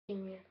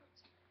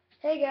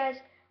Hey guys,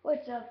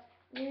 what's up?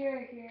 We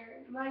are here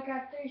in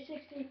Minecraft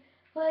 360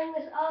 playing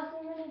this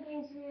awesome mini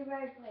games we have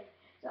already played.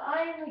 So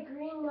I am the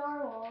green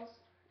narwhals,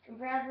 and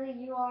Bradley,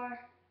 you are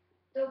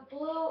the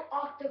blue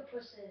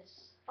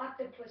octopuses.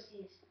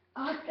 Octopussies.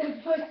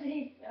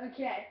 Octopussies.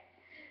 Okay.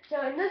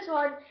 So in this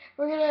one,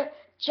 we're gonna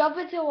jump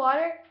into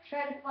water,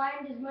 try to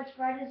find as much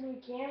bread as we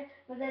can,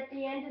 but at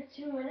the end of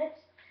 2 minutes,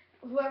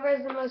 whoever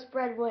has the most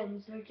bread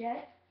wins.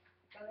 Okay?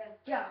 Okay.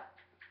 Go.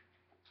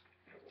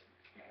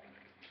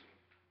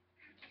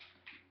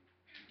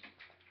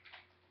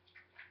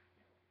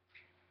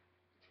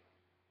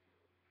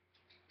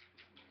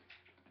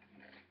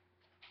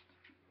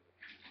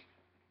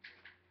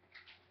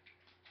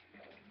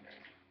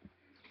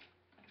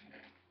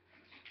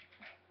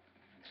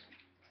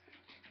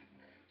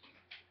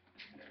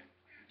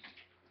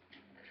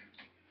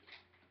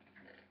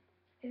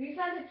 Have you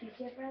found a piece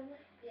yet, Bradley?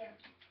 Yeah.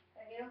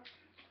 Have you?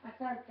 I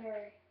found 3.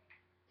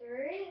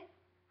 3?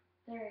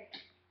 3.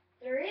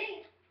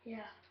 3? Yeah.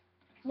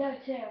 No,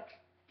 2. I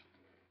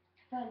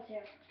found 2. Me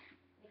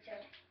too.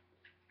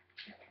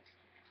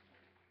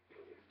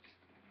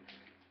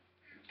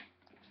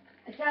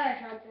 I thought I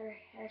found 3.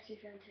 I actually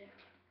found 2.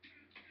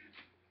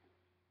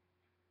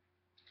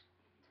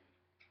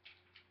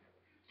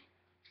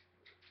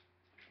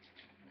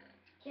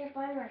 Can't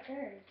find my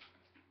 3rd.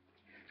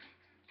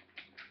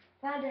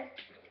 Found it.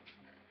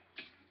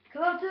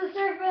 Come up to the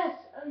surface.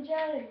 I'm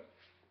drowning.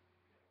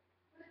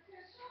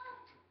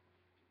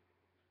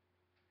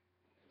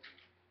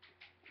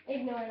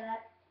 Ignore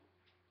that.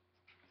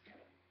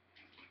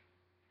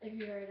 If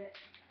you heard it.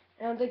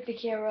 I don't think the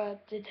camera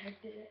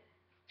detected it.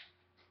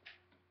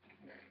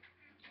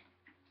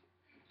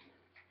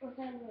 I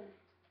found one.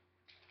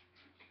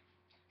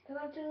 Come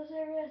up to the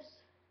surface.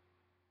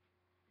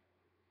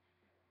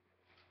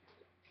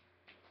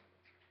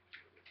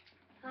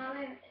 How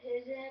many? Has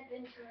it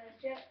been 2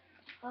 minutes yet?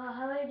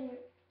 How many do you,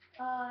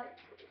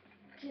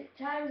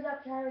 time is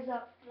up, time is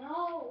up.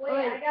 No, wait,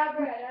 Wait. I got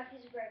bread. I got a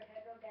piece of bread. Can I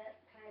go get it?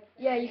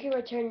 Yeah, you can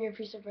return your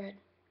piece of bread.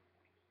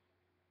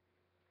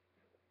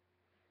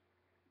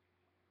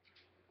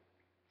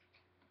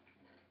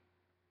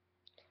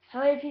 How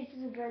many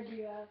pieces of bread do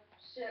you have?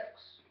 6.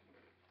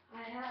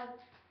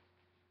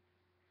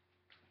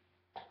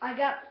 I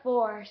got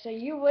 4, so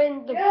you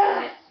win the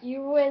Yes!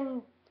 you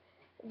win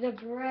the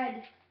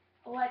bread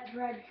wet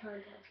bread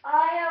contest.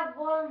 I have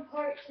 1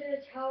 part to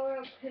the Tower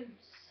of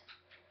Pimps.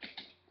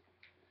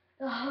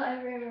 Oh,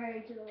 I ran right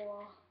into the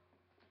wall.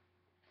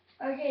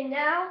 Okay,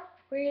 now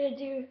we're gonna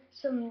do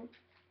some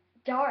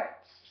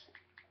darts.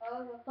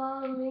 Okay.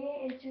 Follow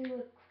me into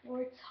the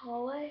quartz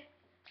hallway.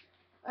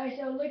 Alright,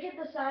 so look at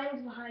the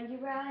signs behind you,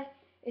 Brad.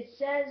 It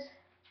says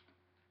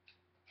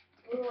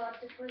Blue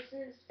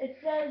octopuses. it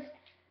says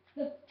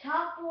the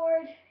top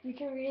board, you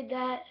can read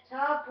that.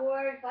 Top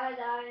board, 5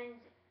 diamonds.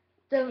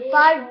 The Equal.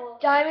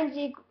 5 diamonds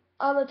equal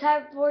on the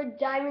top board,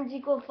 diamonds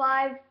equal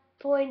 5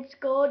 points,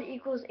 gold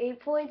equals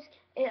 8 points,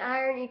 and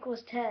iron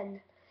equals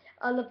 10.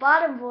 On the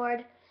bottom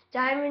board,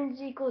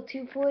 diamonds equal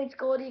 2 points,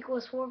 gold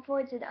equals 4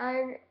 points, and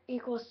iron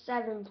equals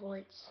 7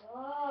 points.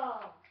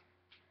 Oh.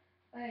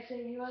 Alright, so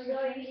you want to So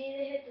go you first? need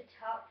to hit the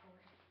top board.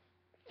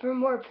 For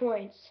more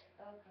points.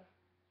 Okay.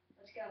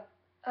 Let's go.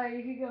 Alright,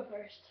 you can go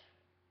first.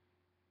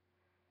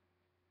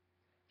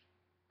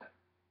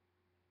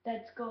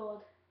 That's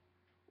gold.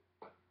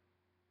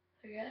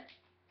 Okay.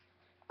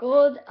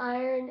 Gold,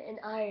 iron, and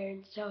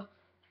iron. So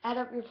add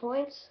up your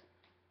points.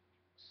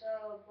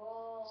 So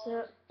gold.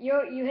 So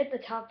you hit the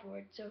top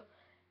board. So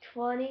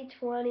 20,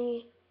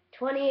 20,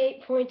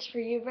 28 points for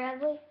you,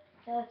 Bradley.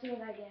 Now let's see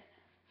what I get.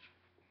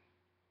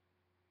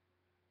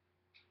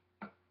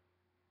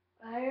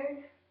 Iron,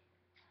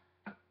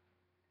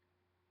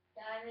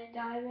 Diamond.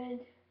 diamond,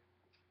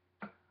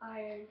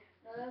 iron.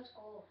 No, that's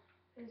gold.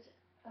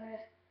 Uh,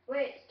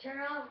 Wait, turn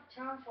on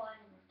flying.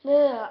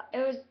 no,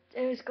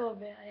 it was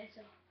gold, man.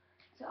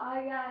 So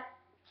I got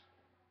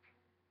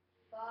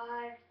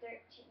 5,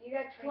 13. You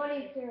got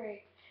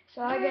 23.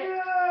 23.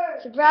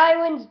 So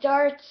Bradley wins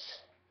darts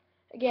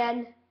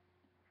again.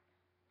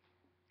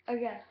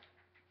 Okay.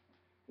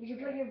 You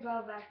can put your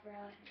bow back,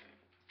 Bradley.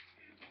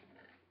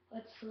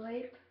 Let's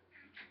sleep.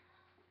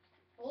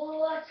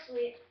 Oh, let's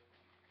sleep.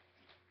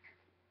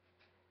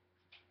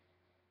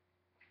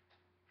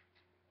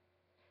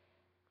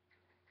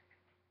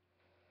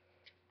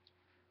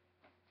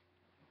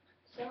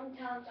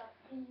 Sometimes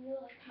I feel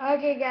like.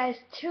 Okay, guys,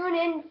 tune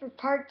in for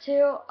part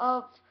 2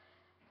 of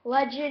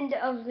Legend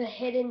of the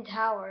Hidden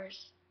Towers.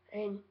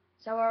 And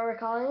is that what we're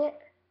calling it?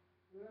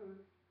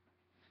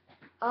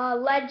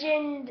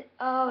 Legend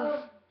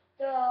of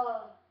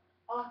the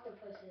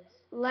octopuses.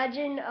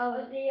 Legend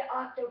of the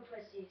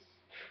octopuses.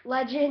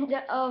 Legend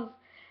of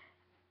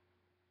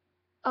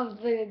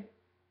the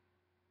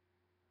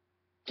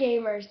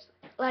Gamers.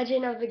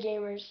 Legend of the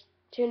Gamers.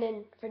 Tune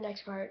in for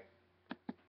next part.